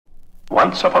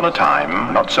Once upon a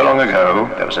time, not so long ago,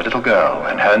 there was a little girl,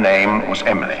 and her name was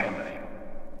Emily.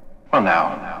 Well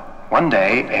now, one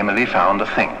day, Emily found a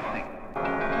thing.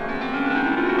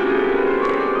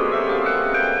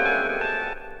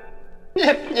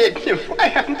 I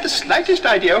haven't the slightest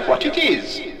idea of what it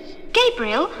is.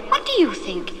 Gabriel, what do you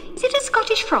think? Is it a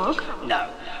Scottish frog?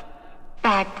 No.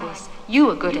 Bagpuss, you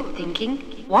are good at thinking.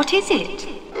 What is it?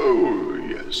 Oh,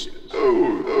 yes.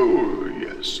 Oh,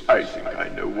 yes. I think I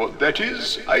know what that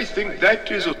is. I think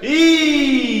that is a...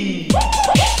 Eee!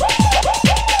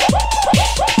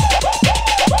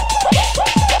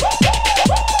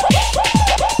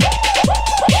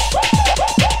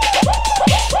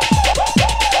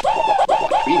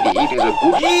 What we need is a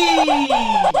good...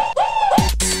 Eee!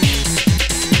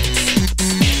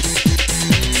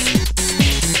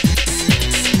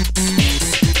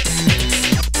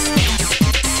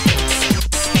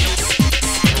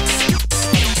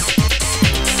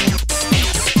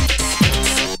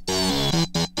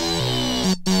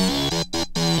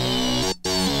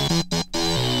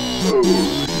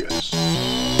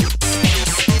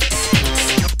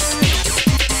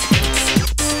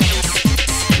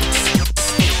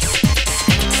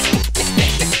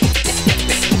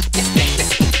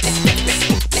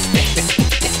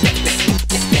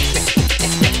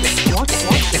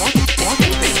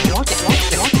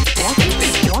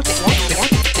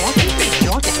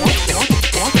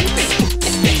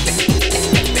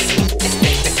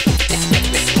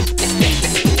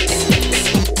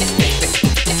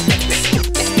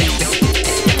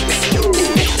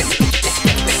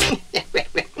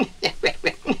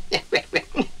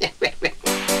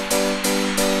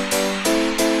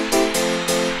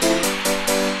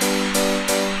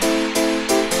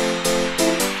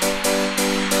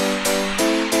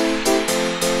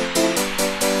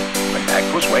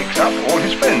 Wakes up, all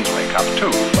his friends wake up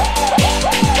too.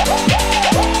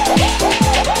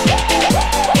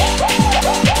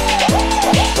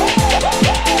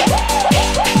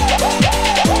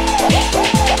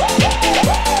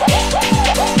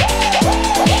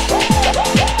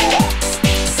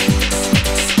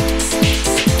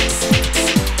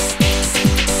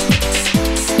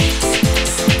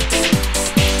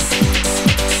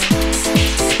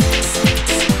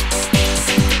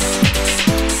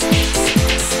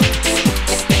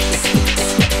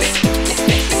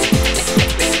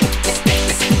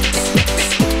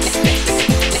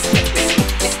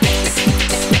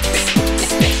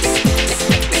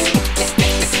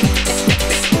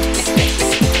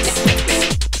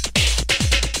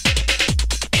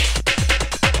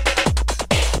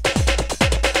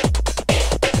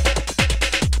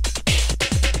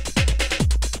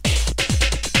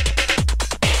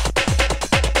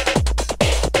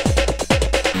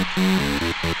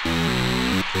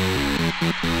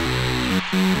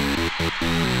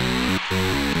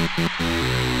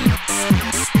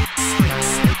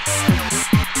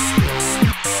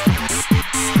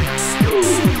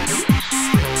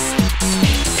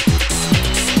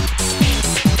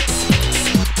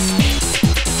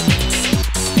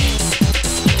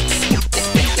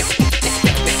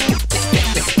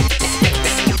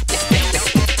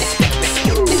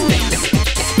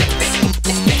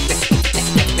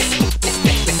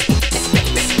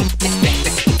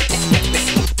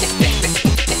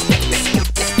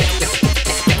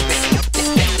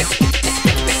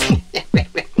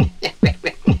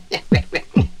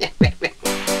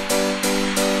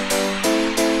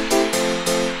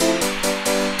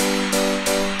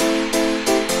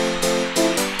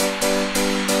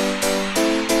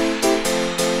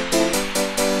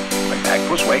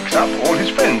 Bagpuss wakes up, all his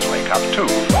friends wake up too.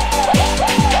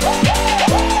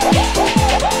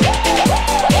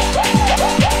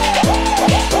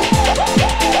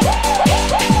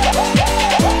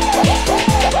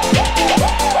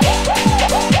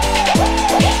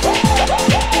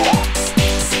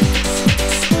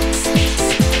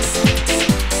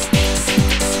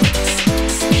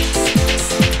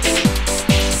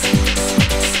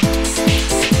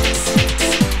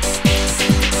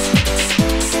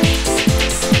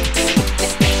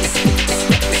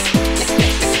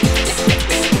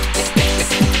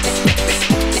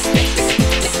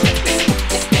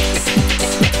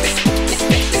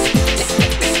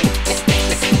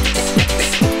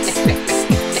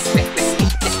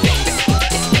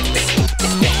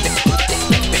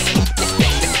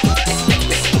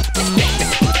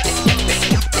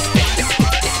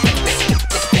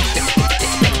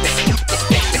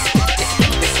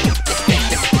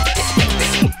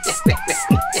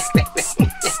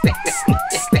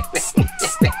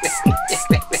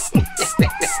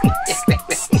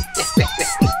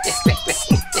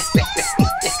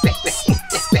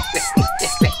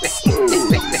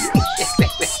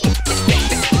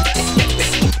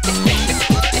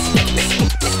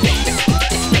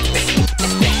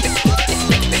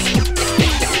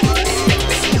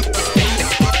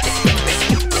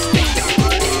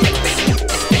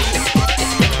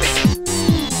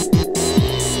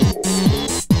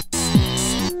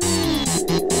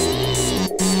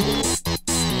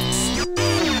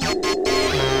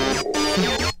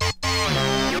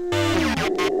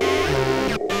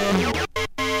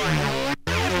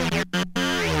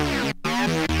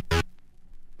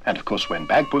 course, when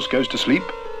Bagpuss goes to sleep,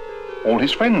 all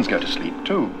his friends go to sleep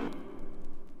too.